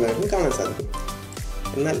ചെയ്തിരിക്കുന്ന മറ്റുള്ളവർക്കും കാണാൻ സാധിക്കും.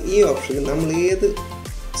 എന്നാൽ ഈ ഓപ്ഷനിൽ നമ്മൾ ഏത്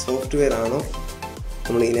സോഫ്റ്റ്വെയർ ആണോ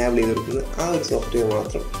നമ്മൾ ഇനാബിൾ ചെയ്ത് കൊടുക്കുന്നത് ആ ഒരു സോഫ്റ്റ്വെയർ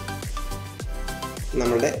മാത്രം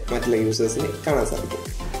നമ്മളുടെ മറ്റുള്ള യൂസേഴ്സിന് കാണാൻ സാധിക്കും.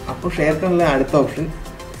 അപ്പോൾ ഷെയർ കണ്ടന്റിലെ അടുത്ത ഓപ്ഷൻ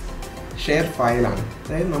ഷെയർ ഫയലാണ്.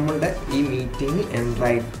 അതായത് നമ്മളുടെ ഈ മീറ്റിംഗ് എൻ്റർ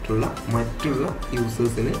ആയിട്ടുള്ള മറ്റുള്ള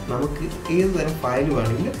യൂസേഴ്സിന് നമുക്ക് ഏത് തരം ഫയൽ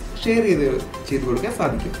വേണമെങ്കിലും ഷെയർ ചെയ്ത് കൊടുക്കാൻ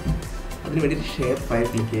സാധിക്കും. അതിന് വേണ്ടിയിട്ട് ഷെയർ ഫയൽ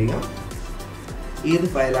ക്ലിക്ക് ചെയ്യുക. ഏത്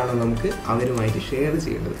ഫയലാണോ നമുക്ക് അവരുമായിട്ട് ഷെയർ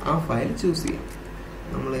ചെയ്യേണ്ടത് ആ ഫയൽ ചൂസ് ചെയ്യാം.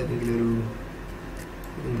 നമ്മൾ ഏതെങ്കിലും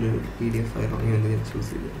ഒരു PDF ഫയലോ അങ്ങനെ എന്തെങ്കിലും ചൂസ്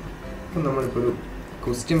ചെയ്ത്. അപ്പം നമ്മളിപ്പോൾ ഒരു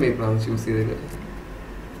ക്വസ്റ്റ്യൻ പേപ്പറാണ് ചൂസ് ചെയ്തത്.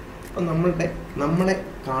 അപ്പം നമ്മളെ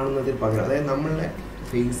കാണുന്നതിന് പകരം, അതായത് നമ്മളുടെ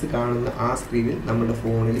ഫേസ് കാണുന്ന ആ സ്ക്രീനിൽ നമ്മുടെ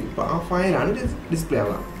ഫോണിൽ ഇപ്പോൾ ആ ഫയലാണ് ഡിസ്പ്ലേ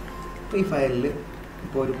ആവുക. അപ്പോൾ ഈ ഫയലിൽ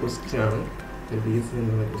ഇപ്പോൾ ഒരു ക്വസ്റ്റ്യനാണ്, ഒരു BS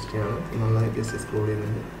എന്നുള്ള ക്വസ്റ്റ്യനാണ്. നമ്മൾ ജസ്റ്റ് സ്ക്രോൾ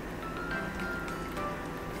ചെയ്യുന്നുണ്ട്.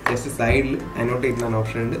 ജസ്റ്റ് സൈഡിൽ അനോട്ടേറ്റ് ചെയ്യുന്ന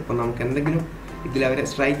ഓപ്ഷൻ ഉണ്ട്. അപ്പോൾ നമുക്ക് എന്തെങ്കിലും ഇതിലവരെ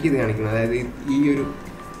സ്ട്രൈക്ക് ചെയ്ത് കാണിക്കണം. അതായത് ഈ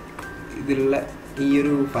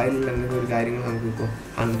ഒരു ഫയലിൽ എന്തെങ്കിലും ഒരു കാര്യങ്ങൾ നമുക്കിപ്പോൾ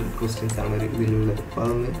 100 ക്വസ്റ്റ്യൻസ് ആണ് ഇതിലുള്ളത്. അപ്പോൾ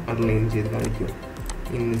അതൊന്ന് അണ്ടർലൈൻ ചെയ്ത് കാണിക്കുക.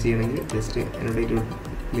 ഇന്ന് ചെയ്യണമെങ്കിൽ ജസ്റ്റ്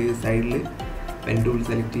അനോട്ടേറ്റ് സൈഡിൽ പെൻ ടൂൾ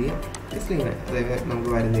സെലക്ട് ചെയ്യാം. ജസ്റ്റ് ഇങ്ങനെ അതായത് നമുക്ക്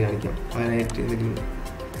വരഞ്ഞ് കാണിക്കാം. അതിനായിട്ട് എന്തെങ്കിലും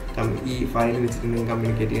ഈ ഫയൽ വെച്ചിട്ടുണ്ടെങ്കിൽ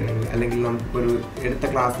കമ്മ്യൂണിക്കേറ്റ് ചെയ്യണമെങ്കിൽ, അല്ലെങ്കിൽ നമുക്കൊരു എടുത്ത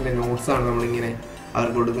ക്ലാസ്സിൻ്റെ നോട്ട്സാണ് നമ്മളിങ്ങനെ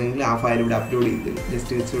അവർക്ക് കൊടുക്കുന്നതെങ്കിൽ ആ ഫയൽ ഇവിടെ അപ്ലോഡ് ചെയ്ത്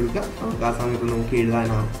ജസ്റ്റ് വെച്ച് കൊടുക്കുക. നമുക്ക് ആ സമയത്ത് നമുക്ക്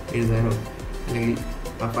എഴുതാനോ അല്ലെങ്കിൽ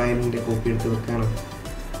ആ ഫയലിൻ്റെ കോപ്പി എടുത്ത് വെക്കാനോ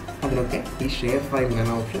അതിനൊക്കെ ഈ ഷെയർ ഫയൽ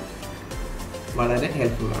എന്ന ഓപ്ഷൻ വളരെ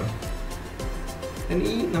ഹെൽപ്ഫുള്ളാണ്.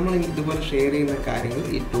 ഈ നമ്മൾ ഇതുപോലെ ഷെയർ ചെയ്യുന്ന കാര്യങ്ങൾ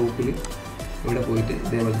ഈ ടോപ്പിൽ ഇവിടെ പോയിട്ട്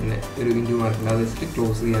ഇതേപോലെ തന്നെ ഒരു ഇൻറ്റു മാർക്കുണ്ട്, അത് വെച്ചിട്ട്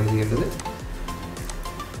ക്ലോസ് ചെയ്യാണ് ചെയ്യേണ്ടത്.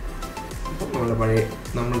 അപ്പോൾ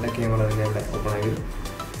നമ്മളുടെ ക്യാമറ തന്നെ ഇവിടെ ഓപ്പൺ ആയി വരും,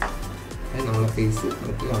 നമ്മളെ ഫേസ്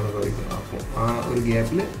നമുക്ക് കാണാൻ സാധിക്കും. അപ്പോൾ ആ ഒരു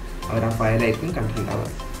ഗ്യാപ്പിൽ അവർ ആ ഫയലായിരിക്കും കണ്ടിട്ടുണ്ടാവുക.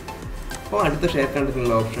 അപ്പോൾ അടുത്ത ഷെയർ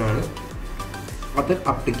കണ്ടിട്ടുള്ള ഓപ്ഷനാണ് അതർ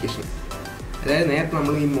ആപ്ലിക്കേഷൻ. അതായത് നേരത്തെ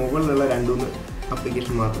നമ്മൾ ഈ മുകളിലുള്ള 2-3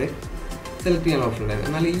 ആപ്ലിക്കേഷൻ മാത്രമേ സെലക്ട് ചെയ്യാൻ ഓപ്ഷൻ ഉണ്ടായിരുന്നു.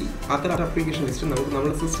 എന്നാൽ ഈ അതർ ആപ്ലിക്കേഷൻ ലിസ്റ്റ് നമുക്ക്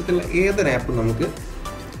നമ്മുടെ സിസ്റ്റത്തിലുള്ള ഏതൊരു ആപ്പും നമുക്ക്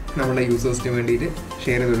നമ്മുടെ യൂസേഴ്സിന് വേണ്ടിയിട്ട്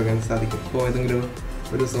ഷെയർ ചെയ്ത് കൊടുക്കാൻ സാധിക്കും. ഇപ്പോൾ ഏതെങ്കിലും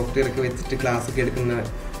ഒരു സോഫ്റ്റ്വെയർ ഒക്കെ വെച്ചിട്ട് ക്ലാസ് ഒക്കെ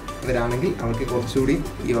എടുക്കുന്നവരാണെങ്കിൽ അവർക്ക് കുറച്ചുകൂടി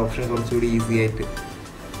ഈ ഓപ്ഷൻ കുറച്ചുകൂടി ഈസി ആയിട്ട്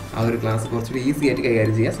ആ ഒരു ക്ലാസ് കുറച്ചുകൂടി ഈസി ആയിട്ട്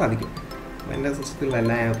കൈകാര്യം ചെയ്യാൻ സാധിക്കും. അപ്പോൾ എൻ്റെ സിസ്റ്റത്തിലുള്ള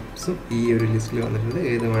എല്ലാ ആപ്സും ഈ ഒരു ലിസ്റ്റിൽ വന്നിട്ടുണ്ട്.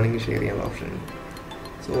 ഏത് വേണമെങ്കിൽ ഷെയർ ചെയ്യാനുള്ള ഓപ്ഷൻ ഉണ്ട്.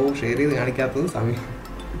 സോ ഷെയർ ചെയ്ത് കാണിക്കാത്തത് സമയം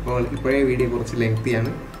ഇപ്പോഴേ വീഡിയോ കുറച്ച്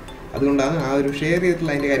ലെങ്തിയാണ്, അതുകൊണ്ടാണ് ആ ഒരു ഷെയർ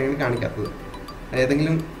ചെയ്തിട്ടുള്ള അതിൻ്റെ കാര്യങ്ങൾ കാണിക്കാത്തത്.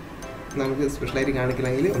 ഏതെങ്കിലും നമുക്ക് സ്പെഷ്യലായിട്ട്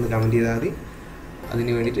കാണിക്കണമെങ്കിൽ ഒന്ന് കമൻറ്റ് ചെയ്താൽ മതി,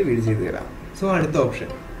 അതിന് വേണ്ടിയിട്ട് വീഡിയോ ചെയ്ത് തരാം. സോ അടുത്ത ഓപ്ഷൻ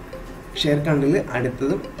ഷെയർ കണ്ടിൽ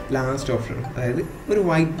അടുത്തതും ലാസ്റ്റ് ഓപ്ഷൻ, അതായത് ഒരു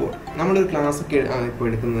വൈറ്റ് ബോർഡ്. നമ്മളൊരു ക്ലാസ്സൊക്കെ ഇപ്പോൾ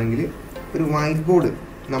എടുക്കുന്നതെങ്കിൽ ഒരു വൈറ്റ് ബോർഡ്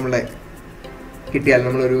നമ്മളെ കിട്ടിയാൽ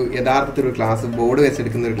നമ്മളൊരു യഥാർത്ഥത്തിലൊരു ക്ലാസ് ബോർഡ്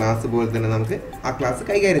വെച്ചെടുക്കുന്ന ഒരു ക്ലാസ് പോലെ തന്നെ നമുക്ക് ആ ക്ലാസ്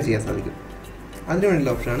കൈകാര്യം ചെയ്യാൻ സാധിക്കും. അതിന്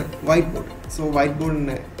വേണ്ടിയുള്ള ഓപ്ഷനാണ് വൈറ്റ് ബോർഡ്. സോ വൈറ്റ്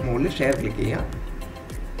ബോർഡിൻ്റെ മുകളിൽ ഷെയർ ക്ലിക്ക് ചെയ്യാം.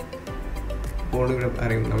 ബോർഡ് ഇവിടെ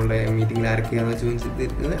അറിയും നമ്മുടെ മീറ്റിങ്ങിൽ ആരൊക്കെയാണ് ജോയിൻ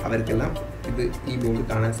ചെയ്തിരിക്കുന്നത് അവർക്കെല്ലാം ഈ ബോർഡ്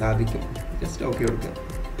കാണാൻ സാധിക്കും. ജസ്റ്റ് ഓക്കെ കൊടുക്കുക.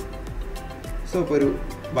 സോ ഇപ്പോൾ ഒരു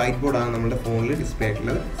വൈറ്റ് ബോർഡാണ് നമ്മുടെ ഫോണിൽ ഡിസ്പ്ലേ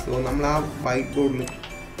ആയിട്ടുള്ളത്. സോ നമ്മൾ ആ വൈറ്റ് ബോർഡിൽ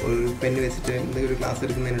ഒരു പെന്ന് വെച്ചിട്ട് എന്തെങ്കിലും ഒരു ക്ലാസ്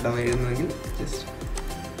എടുക്കുന്നതിനിട്ടാണ് എഴുതുന്നതെങ്കിൽ ജസ്റ്റ്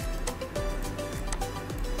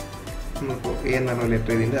നമ്മളിപ്പോൾ എന്നാണോ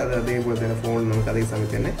ലെറ്റർ ചെയ്തിട്ടുണ്ട് അത് അതേപോലെ തന്നെ ഫോണിൽ നമുക്ക് അതേ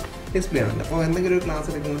സമയത്ത് തന്നെ ഡിസ്പ്ലേ ആണല്ലോ. അപ്പോൾ എന്തെങ്കിലും ഒരു ക്ലാസ്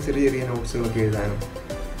എടുക്കുന്ന ചെറിയ ചെറിയ നോട്ട്സുകളൊക്കെ എഴുതാനും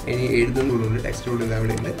ഇനി എഴുതുന്നതുകൊണ്ട് ടെക്സ്റ്റ് ബോർഡിൽ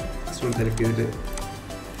അവിടെ ഉണ്ട്. ടെക്സ്റ്റ് ബോർഡ് സെലക്ട് ചെയ്തിട്ട്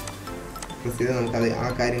പ്രസ് ചെയ്ത് നമുക്കത് ആ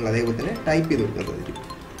കാര്യങ്ങൾ അതേപോലെ തന്നെ ടൈപ്പ് ചെയ്ത് കൊടുക്കാൻ സാധിക്കും.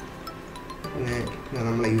 പിന്നെ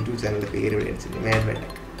നമ്മളെ യൂട്യൂബ് ചാനലിൻ്റെ പേര് ഇവിടെ അടിച്ചിട്ടുണ്ട്, WEBEX.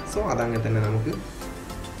 സോ അതങ്ങനെ തന്നെ നമുക്ക്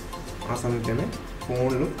ആ സമയത്ത് തന്നെ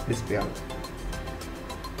ഫോണിലും ഡിസ്പ്ലേ ആകും.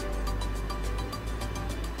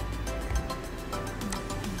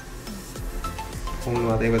 ഫോണിലും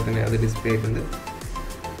അതേപോലെ തന്നെ അത് ഡിസ്പ്ലേ ആയിട്ടുണ്ട്.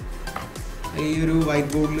 ഈ ഒരു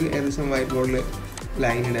വൈറ്റ് ബോർഡിൽ ഏകദേശം വൈറ്റ് ബോർഡിൽ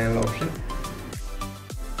ലൈൻ ഇടാനുള്ള ഓപ്ഷൻ,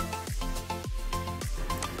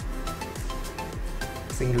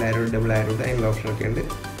 സിംഗിൾ ആരോ ഡബിൾ ആരോ അതിനുള്ള ഓപ്ഷനൊക്കെ ഉണ്ട്.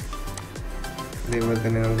 അതേപോലെ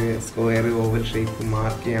തന്നെ നമുക്ക് സ്ക്വയർ ഓവൽ ഷേപ്പ്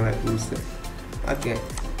മാർക്ക് ചെയ്യാനുള്ള ടൂൾസ് ഒക്കെ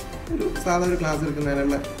ഒരു സാധാരണ ഒരു ക്ലാസ്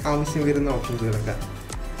എടുക്കുന്നതിനുള്ള ആവശ്യം വരുന്ന ഓപ്ഷൻസുകളൊക്കെ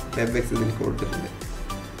WEBEX ഇതിൽ കൊടുത്തിട്ടുണ്ട്.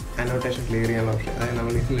 അനോട്ടേഷൻ ക്ലിയർ ചെയ്യാനുള്ള ഓപ്ഷൻ, അതായത്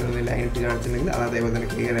നമ്മൾ ഇതിൽ ലൈൻ ഇട്ട് കാണിച്ചിട്ടുണ്ടെങ്കിൽ അത് അതേപോലെ തന്നെ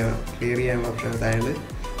ക്ലിയർ ചെയ്യാനുള്ള ഓപ്ഷൻ. അതായത്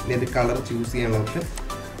ഇനി അത് കളർ ചൂസ് ചെയ്യാനുള്ള ഓപ്ഷൻ,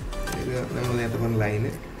 ഇത് നമ്മൾ നേരത്തെ പറഞ്ഞ ലൈന്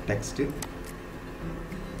ടെക്സ്റ്റ്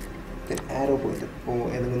ആരോ പോയിന്റ്. അപ്പോൾ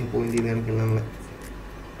ഏതെങ്കിലും പോയിന്റ് ചെയ്ത് കാണിക്കുന്ന നമ്മൾ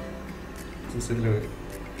സിസ്റ്റത്തിൽ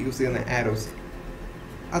യൂസ് ചെയ്യുന്ന ആരോസ്,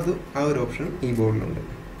 അത് ആ ഒരു ഓപ്ഷൻ ഈ ബോർഡിലുണ്ട്.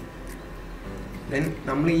 ദെൻ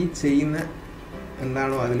നമ്മൾ ഈ ചെയ്യുന്ന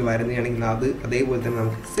എന്താണോ അതിൽ വരുന്നതാണെങ്കിൽ അത് അതേപോലെ തന്നെ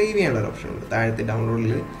നമുക്ക് സേവ് ചെയ്യാനുള്ള ഒരു ഓപ്ഷൻ ഉണ്ട് താഴത്തെ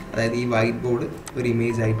ഡൗൺലോഡിൽ. അതായത് ഈ വൈറ്റ് ബോർഡ് ഒരു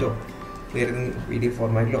ഇമേജ് ആയിട്ടോ വേറെ വീഡിയോ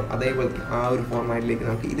ഫോർമാറ്റിലോ അതേപോലെ ആ ഒരു ഫോർമാറ്റിലേക്ക്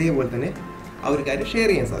നമുക്ക് ഇതേപോലെ തന്നെ ആ ഒരു കാര്യം ഷെയർ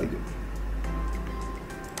ചെയ്യാൻ സാധിക്കും.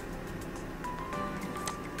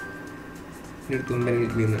 ഒരു തുമ്പനിൽ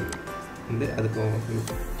ചെയ്യുന്നുണ്ട്, അതിപ്പോൾ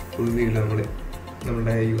ഫുൾ വ്യൂവിൽ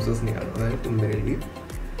നമ്മുടെ യൂസേഴ്സിനെ കാണും, അതായത് തുമ്പനിൽ വ്യൂ.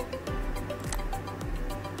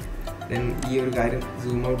 ദെൻ ഈ ഒരു കാര്യം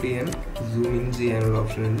സൂം ഔട്ട് ചെയ്യാനും സൂം ഇൻ ചെയ്യാനുള്ള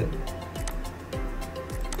ഓപ്ഷൻ ഉണ്ട്.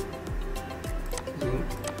 സൂം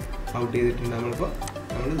ഔട്ട് ചെയ്തിട്ടുണ്ടാകുമ്പോൾ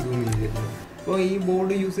നമ്മൾ സൂം ഇൻ ചെയ്തിട്ടുണ്ട്. അപ്പോൾ ഈ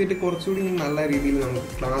ബോർഡ് യൂസ് ചെയ്തിട്ട് കുറച്ചുകൂടി നല്ല രീതിയിൽ നമുക്ക്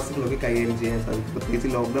ക്ലാസ്സുകളൊക്കെ കൈകാര്യം ചെയ്യാൻ സാധിക്കും. പ്രത്യേകിച്ച്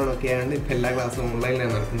ലോക്ക്ഡൗൺ ഒക്കെ ആയതുകൊണ്ട് ഇപ്പോൾ എല്ലാ ക്ലാസ്സും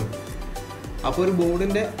ഓൺലൈനിലാണ് നടക്കുന്നത്. അപ്പോൾ ഒരു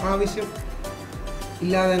ബോർഡിൻ്റെ ആവശ്യം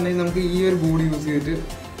ഇല്ലാതെ തന്നെ നമുക്ക് ഈ ഒരു ബോർഡ് യൂസ് ചെയ്തിട്ട്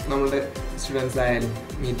നമ്മുടെ സ്റ്റുഡൻസ് ആയാലും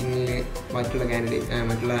മീറ്റിങ്ങിൽ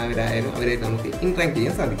മറ്റുള്ളവരായാലും അവരായിട്ട് നമുക്ക് ഇൻട്രാക്ട്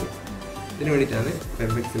ചെയ്യാൻ സാധിക്കും. ഇതിന് വേണ്ടിയിട്ടാണ്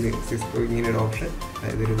WEBEXൽ CISCO ഇങ്ങനെയൊരു ഓപ്ഷൻ,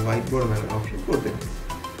 അതായത് ഒരു വൈറ്റ് ബോർഡ് എന്നാണ് ഓപ്ഷൻ കൊടുത്തിട്ടുണ്ട്.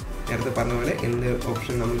 നേരത്തെ പറഞ്ഞ പോലെ എന്ത്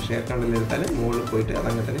ഓപ്ഷൻ നമ്മൾ ഷെയർ കണ്ടിൽ എടുത്താലും മുകളിൽ പോയിട്ട്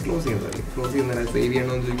അതങ്ങനെ തന്നെ ക്ലോസ് ചെയ്യാൻ സാധിക്കും. ക്ലോസ് ചെയ്യുന്നതിന് സേവ്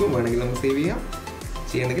ചെയ്യണമെന്ന് ചോദിക്കും, വേണമെങ്കിൽ നമുക്ക് സേവ് ചെയ്യാം,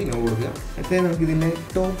 ചെയ്യണമെങ്കിൽ നോ കൊടുക്കുക. അടുത്തത് നമുക്ക് ഇതിൻ്റെ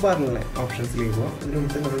ടോപ്പ് ബാറിലുള്ള ഓപ്ഷൻസിലേക്ക് പോകാം. അതിന്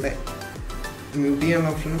മുമ്പ് നമ്മുടെ മ്യൂട്ട് ചെയ്യാനുള്ള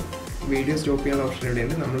ഓപ്ഷനും വീഡിയോ സ്റ്റോപ്പ് ചെയ്യാനുള്ള ഓപ്ഷൻ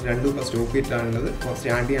ഇവിടെയുണ്ട്. നമ്മൾ രണ്ടും ഇപ്പോൾ സ്റ്റോപ്പ് ചെയ്തിട്ടാണുള്ളത്.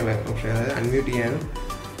 സ്റ്റാർട്ട് ചെയ്യാനുള്ള ഓപ്ഷൻ, അതായത് അൺമ്യൂട്ട് ചെയ്യാനും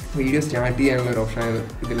വീഡിയോ സ്റ്റാർട്ട് ചെയ്യാനുള്ള ഒരു ഓപ്ഷനാണ്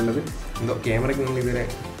ഇതിലുള്ളത്. എന്തോ ക്യാമറയ്ക്ക് നമ്മൾ ഇതുവരെ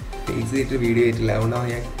ഫേസ് ചെയ്തിട്ട് വീഡിയോ ആയിട്ടില്ല, അതുകൊണ്ടാണ്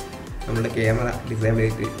ഞാൻ നമ്മുടെ ക്യാമറ ഡിസേബിൾ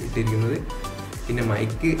ആയിട്ട് ഇട്ടിരിക്കുന്നത്. പിന്നെ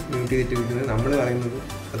മൈക്ക് മ്യൂട്ട് ചെയ്തിട്ടിരിക്കുന്നത് നമ്മൾ പറയുന്നത്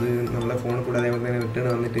അത് നമ്മളെ ഫോണിൽ കൂടെ അതേപോലെ തന്നെ റിട്ടേൺ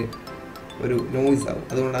വന്നിട്ട് ഒരു നോയിസ് ആവും,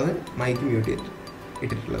 അതുകൊണ്ടാണ് മൈക്ക് മ്യൂട്ട് ചെയ്തിട്ട്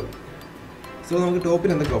ഇട്ടിട്ടുള്ളത്. സോ നമുക്ക്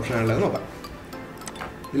ടോപ്പിൽ എന്തൊക്കെ ഓപ്ഷനാണുള്ളത് നോക്കാം.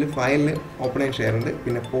 ഇതിൽ ഫയലിൽ ഓപ്പൺ ആൻഡ് ഷെയർ ഉണ്ട്.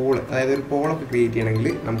 പിന്നെ പോൾ, അതായത് ഒരു പോളൊക്കെ ക്രിയേറ്റ് ചെയ്യണമെങ്കിൽ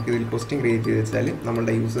നമുക്കിതിൽ ക്വസ്റ്റ്യൻ ക്രിയേറ്റ് ചെയ്ത് വെച്ചാൽ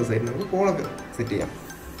നമ്മുടെ യൂസേഴ്സായിട്ട് നമുക്ക് പോളൊക്കെ സെറ്റ് ചെയ്യാം.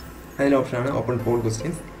 അതിൽ ഓപ്ഷനാണ് open poll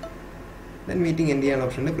questions. Then meeting end ചെയ്യാനുള്ള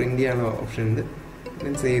ഓപ്ഷൻ ഉണ്ട്, പ്രിൻറ്റ് ചെയ്യാനുള്ള ഓപ്ഷൻ ഉണ്ട്.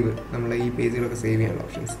 ദെൻ സേവ്, നമ്മൾ ഈ പേജുകളൊക്കെ സേവ് ചെയ്യാനുള്ള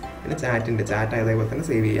ഓപ്ഷൻസ്. പിന്നെ ചാറ്റ് അതേപോലെ തന്നെ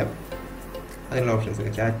സേവ് ചെയ്യാം, അതിനുള്ള ഓപ്ഷൻസ്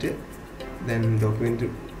ഉണ്ട്. Chat, then document,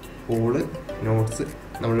 Paul, notes,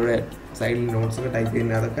 നമ്മളിവിടെ സൈഡിൽ നോട്ട്സൊക്കെ ടൈപ്പ്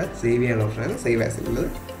ചെയ്യുന്ന അതൊക്കെ സേവ് ചെയ്യാനുള്ള ഓപ്ഷനാണ് സേവ് ആസ് ഉള്ളത്.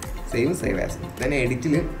 Save as. then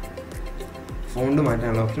എഡിറ്റിൽ ഫോണ്ട്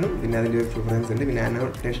മാറ്റാനുള്ള ഓപ്ഷനും പിന്നെ അതിൻ്റെ ഒരു പ്രിഫറൻസ് ഉണ്ട്. പിന്നെ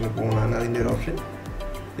അനോട്ടേഷൻ പോകണമെന്ന് അതിൻ്റെ ഒരു ഓപ്ഷൻ.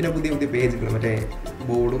 പിന്നെ പുതിയ പേജുകൾ, മറ്റേ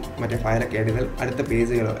ബോർഡും മറ്റേ ഫയലൊക്കെ ആഡ് ചെയ്താൽ അടുത്ത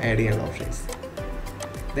പേജുകൾ ആഡ് ചെയ്യാനുള്ള ഓപ്ഷൻസ്.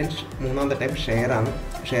 ദെൻ മൂന്നാമത്തെ ടൈപ്പ് ഷെയർ ആണ്.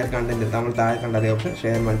 ഷെയർ കണ്ടൻറ്റ്, നമ്മൾ താഴെ കണ്ട അതേ option,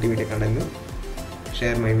 share multimedia കണ്ടൻറ്റും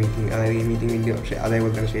share my meeting, അതായത് ഈ മീറ്റിംഗ് വീഡിയോ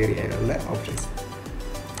അതേപോലെ തന്നെ ഷെയർ ചെയ്യാനുള്ള ഓപ്ഷൻസ്.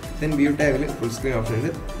 ദെൻ വ്യൂ ടാബിൽ ഫുൾ സ്ക്രീൻ ഓപ്ഷൻ ഉണ്ട്,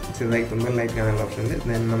 ചെറുതായി തുമ്പലായിട്ട് കാണാനുള്ള ഓപ്ഷൻ ഉണ്ട്.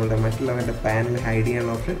 ദെൻ നമ്മുടെ മറ്റുള്ളവരുടെ പാനൽ ഹൈഡ്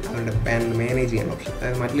ചെയ്യാനുള്ള ഓപ്ഷൻ, അവരുടെ പാനൽ മാനേജ് ചെയ്യാനുള്ള ഓപ്ഷൻ.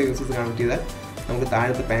 അതായത് മറ്റുള്ള യൂസേഴ്സ് കണക്ട് ചെയ്താൽ നമുക്ക്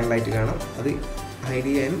താഴത്തെ പാനലായിട്ട് കാണാം, അത് ഹൈഡ്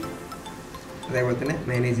ചെയ്യാനും അതേപോലെ തന്നെ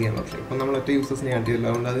മാനേജ് ചെയ്യാനുള്ള ഓപ്ഷൻ. ഇപ്പോൾ നമ്മൾ ഒറ്റ യൂസേഴ്സിനെ ആഡ് ചെയ്തില്ല,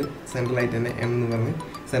 അതുകൊണ്ട് അത് സെൻട്രലായിട്ട് തന്നെ എം എന്ന് പറഞ്ഞ്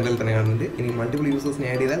സെൻട്രൽ തന്നെ കാണുന്നുണ്ട്. ഇനി മൾട്ടിപ്പിൾ യൂസേഴ്സിനെ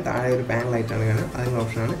ആഡ് ചെയ്താൽ താഴെ ഒരു പാനലായിട്ടാണ് കാണുക, അതിനുള്ള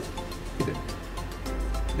ഓപ്ഷനാണ് ഇത്.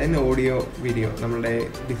 ദെൻ ഓഡിയോ വീഡിയോ, നമ്മുടെ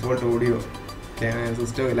ഡിഫോൾട്ട് ഓഡിയോ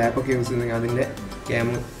സിസ്റ്റം ലാപ്പൊക്കെ യൂസ് ചെയ്യുന്നെങ്കിൽ അതിൻ്റെ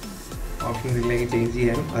ക്യാമറ ഓപ്ഷൻസ് ഇതിലേക്ക് ചേഞ്ച്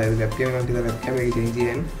ചെയ്യാനും, അതായത് വെബ് ക്യാം കണക്ട് ചെയ്താൽ വെബ് ക്യാമിലേക്ക് ചേഞ്ച്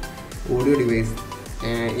ചെയ്യാനും, audio device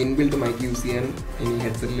inbuilt mic use ചെയ്യാനും, ഇനി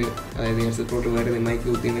ഹെഡ്സെറ്റിൽ അതായത് ഹെഡ്സെറ്റോട്ട് വേറെ മൈക്ക്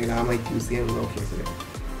യൂസ് ചെയ്യുന്നെങ്കിൽ ആ മൈക്ക് യൂസ് ചെയ്യാനുള്ള ഓപ്ഷൻസ് ഉണ്ട്.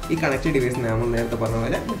 ഈ കണക്റ്റഡ് ഡിവൈസിന് നമ്മൾ നേരത്തെ പറഞ്ഞ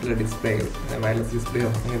പോലെ മറ്റുള്ള ഡിസ്പ്ലേകൾ, വയർലെസ് ഡിസ്പ്ലേയോ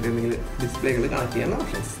അങ്ങനത്തെ എന്തെങ്കിലും ഡിസ്പ്ലേകൾ കണക്ട് ചെയ്യാനുള്ള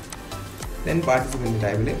ഓപ്ഷൻസ്. ദെൻ പാർട്ടിസിപ്പൻറ്റ്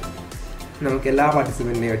ടാബിൽ നമുക്ക് എല്ലാ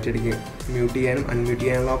പാർട്ടിസിപ്പൻറ്റിനെയും ഒറ്റയടിക്ക് മ്യൂട്ട് ചെയ്യാനും അൺമ്യൂട്ട്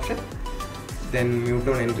ചെയ്യാനുള്ള option. Then mute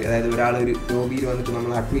on entry, അതായത് ഒരാൾ ഒരു ലോബിയിൽ വന്നിട്ട്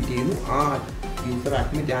നമ്മൾ അഡ്മിറ്റ് ചെയ്യുന്നു, ആ യൂസർ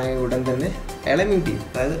അഡ്മിറ്റ് ആയ ഉടൻ തന്നെ അയാളെ മ്യൂട്ട് ചെയ്യും.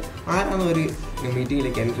 അതായത് ആരാണോ ഒരു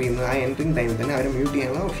മീറ്റിങ്ങിലേക്ക് എൻട്രി ചെയ്യുന്നത് ആ എൻട്രിങ് ടൈമിൽ തന്നെ അവരെ മ്യൂട്ട്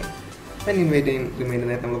ചെയ്യാനുള്ള ഓപ്ഷൻ. ദെൻ ഇൻവൈറ്റ് റിമൈൻഡർ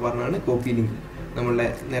നേരത്തെ നമ്മൾ പറഞ്ഞാണ് കോപ്പി ലിങ്ക്, നമ്മളുടെ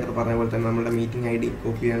നേരത്തെ പറഞ്ഞ പോലെ തന്നെ നമ്മുടെ മീറ്റിംഗ് ID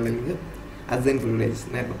കോപ്പി ചെയ്യാനുള്ള ലിങ്ക്. അസൈൻ പ്രിവിലേജ്,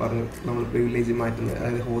 നേരത്തെ പറഞ്ഞു നമ്മൾ പ്രിവിലേജ് മാറ്റുന്നത്,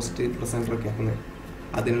 അതായത് ഹോസ്റ്റ് പ്രസൻറ്ററൊക്കെ ആക്കുന്നത്,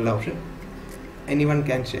 അതിനുള്ള ഓപ്ഷൻ. എനിവൺ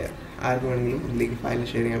ക്യാൻ ഷെയർ, ആർക്ക് വേണമെങ്കിലും ഇതിലേക്ക് ഫയൽ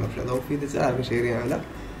ഷെയർ ചെയ്യാനുള്ള ഓപ്ഷൻ. അത് ഓഫ് ചെയ്ത് വെച്ചാൽ ആർക്കും ഷെയർ ചെയ്യാനുള്ള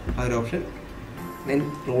ആ ഒരു option. Then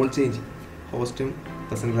role change, ഹോസ്റ്റും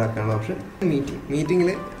presenter ആക്കാനുള്ള ഓപ്ഷൻ. മീറ്റിങ്ങിൽ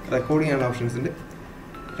റെക്കോർഡ് ചെയ്യാനുള്ള ഓപ്ഷൻസ് ഉണ്ട്.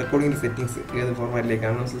 റെക്കോർഡിങ്ങിൻ്റെ സെറ്റിങ്സ് ഏത്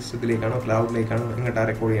ഫോർമാറ്റിലേക്കാണോ, സിസ്റ്റത്തിലേക്കാണോ, ക്ലൗഡിലേക്കാണോ, എങ്ങോട്ടാണ്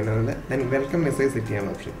റെക്കോർഡ് ചെയ്യേണ്ടത്. ദെൻ വെൽക്കം മെസ്സേജ് സെറ്റ്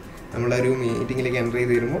ചെയ്യാനുള്ള ഓപ്ഷൻ, നമ്മളൊരു മീറ്റിങ്ങിലേക്ക് എൻ്റർ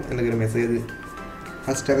ചെയ്ത് വരുമ്പോൾ എന്തെങ്കിലും മെസ്സേജ്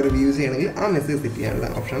ഫസ്റ്റ് അവർ വ്യൂ ചെയ്യണമെങ്കിൽ ആ മെസ്സേജ് സെറ്റ് ചെയ്യാനുള്ള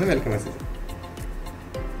ഓപ്ഷനാണ് വെൽക്കം മെസ്സേജ്.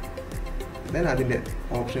 ദെൻ അതിൻ്റെ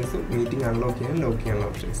ഓപ്ഷൻസും മീറ്റിംഗ് അൺലോക്ക് ചെയ്യാനും ലോക്ക് ചെയ്യാനുള്ള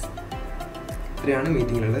ഓപ്ഷൻസ്. ഇത്രയാണ്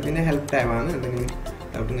മീറ്റിങ്ങിലുള്ളത്. പിന്നെ ഹെൽപ്പ് ടാബാണ്, എന്തെങ്കിലും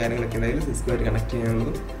ഡൗട്ടും കാര്യങ്ങളൊക്കെ ഉണ്ടെങ്കിൽ സിസ്കോയായിട്ട് കണക്ട്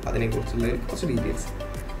ചെയ്യാനുള്ളതും അതിനെക്കുറിച്ചുള്ള കുറച്ച് ഡീറ്റെയിൽസ്.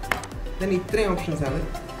 ദെൻ ഇത്രയും ഓപ്ഷൻസാണ്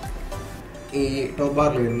ഈ ടോപ്പ്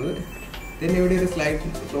ബാറിൽ വരുന്നത്. ദെൻ ഇവിടെ ഒരു സ്ലൈഡ്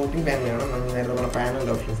ഫ്ലോട്ടിംഗ് പാനലാണ്, നമ്മൾ നേരത്തെ പറഞ്ഞ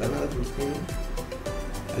പാനലിൻ്റെ ഓപ്ഷൻസാണ്. അത് ഫുൾ സ്ക്രീൻ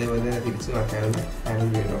അതേപോലെ തന്നെ തിരിച്ചു മാറ്റാനുള്ള പാനൽ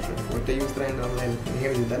ചെയ്യുന്ന ഓപ്ഷൻ. ഒറ്റ യൂസറായിട്ട് നമ്മൾ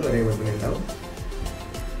എങ്ങനെ ചെയ്താൽ ഒരേപോലെ തന്നെ ഉണ്ടാവും.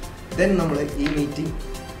 ദെൻ നമ്മൾ ഈ മീറ്റിംഗ്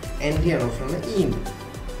എൻഡ് ചെയ്യാൻ ഓപ്ഷനാണ് ഈ എൻഡ്.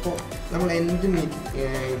 അപ്പോൾ നമ്മൾ എൻഡ്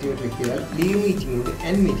മീറ്റിംഗ് ക്ലിക്ക് ചെയ്താൽ ലീവ് മീറ്റിംഗ് ഉണ്ട്,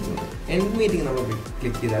 എൻഡ് മീറ്റിംഗ് ഉണ്ട്. എൻഡ് മീറ്റിംഗ് നമ്മൾ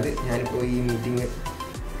ക്ലിക്ക് ചെയ്താൽ ഞാനിപ്പോൾ ഈ മീറ്റിംഗ്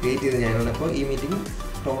ക്രിയേറ്റ് ചെയ്ത് ഞാനുള്ളപ്പോൾ ഈ മീറ്റിംഗ്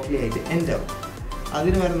ടോട്ടലി ആയിട്ട് എൻഡ് ആവും.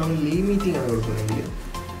 അതിന് വരെ നമ്മൾ ലീവ് മീറ്റിംഗ് ആണ് കൊടുക്കുന്നതെങ്കിൽ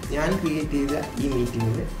ഞാൻ ക്രിയേറ്റ് ചെയ്ത ഈ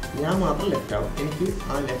മീറ്റിങ്ങിൽ ഞാൻ മാത്രം ലെഫ്റ്റ് ആവും. എനിക്ക്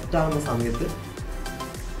ആ ലെഫ്റ്റ് ആവുന്ന സമയത്ത്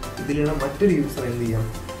ഇതിലുള്ള മറ്റൊരു യൂസർ എന്ത് ചെയ്യാം,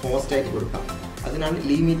 ഹോസ്റ്റായിട്ട് കൊടുക്കാം. അതിനാണ്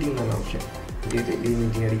ലീവ് മീറ്റിംഗ് എന്ന ഓപ്ഷൻ. ലീവ്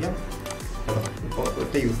മീറ്റിംഗ് അടിക്കാം. കേട്ടോ, ഇപ്പോൾ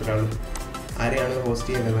ഒറ്റ യൂസറാണ്, ആരെയാണ് ഹോസ്റ്റ്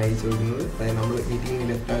ചെയ്യേണ്ടതെന്നായി ചോദിക്കുന്നത്. അതായത് നമ്മൾ മീറ്റിംഗിൽ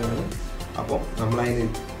ലെഫ്റ്റ് ആകുന്നത്, അപ്പോൾ നമ്മളതിന്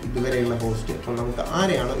ഇതുവരെയുള്ള ഹോസ്റ്റ്, അപ്പോൾ നമുക്ക്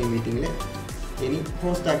ആരെയാണോ ഈ മീറ്റിങ്ങിൽ ഇനി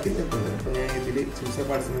ഹോസ്റ്റാക്കി നിർത്തുന്നത്. അപ്പോൾ ഞാൻ ഇതിൽ ചൂസ്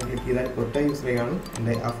പാർട്ടിസിപ്പൻറ്റ് ക്ലിക്ക് ചെയ്താൽ ഒറ്റ യൂസറെ കാണും,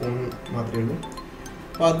 എൻ്റെ ആ ഫോൺ മാത്രമേ ഉള്ളൂ.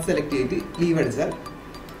 അപ്പോൾ അത് സെലക്ട് ചെയ്തിട്ട് ലീവ് അടിച്ചാൽ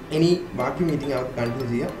ഇനി ബാക്കി മീറ്റിംഗ് അവർക്ക് കണ്ടിന്യൂ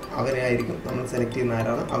ചെയ്യാം. അവരായിരിക്കും നമ്മൾ സെലക്ട് ചെയ്യുന്ന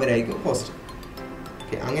ആരാണ് അവരായിരിക്കും ഹോസ്റ്റ്.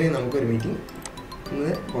 ഓക്കെ, അങ്ങനെ നമുക്കൊരു മീറ്റിംഗ്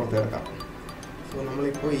ഇന്ന് പുറത്ത് കിടക്കാം. സോ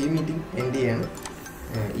നമ്മളിപ്പോൾ ഈ മീറ്റിംഗ് എൻഡ് ചെയ്യാണ്.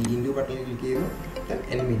 ഈ ഇൻഡു ബട്ടണിൽ ക്ലിക്ക് ചെയ്യുന്നു,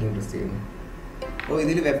 എൻഡ് മീറ്റിംഗ് പ്രസ് ചെയ്യുന്നു. അപ്പോൾ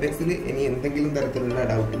ഇതിൽ വെബെക്സിൽ ഇനി എന്തെങ്കിലും തരത്തിലുള്ള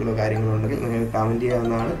ഡൗട്ടുകളോ കാര്യങ്ങളോ ഉണ്ടെങ്കിൽ നിങ്ങൾ കമൻറ്റ്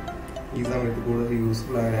ചെയ്യാവുന്നതാണ്. ഈ സമയത്ത് കൂടുതൽ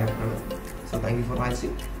യൂസ്ഫുൾ ആയ ആപ്പാണ്. So thank you for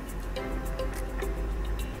watching.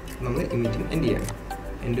 നമ്മൾ ഈ മീറ്റിംഗ് എൻഡ് ചെയ്യണം.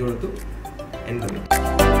 എൻഡ് കൊടുത്തു, എൻഡ് മീറ്റിംഗ്.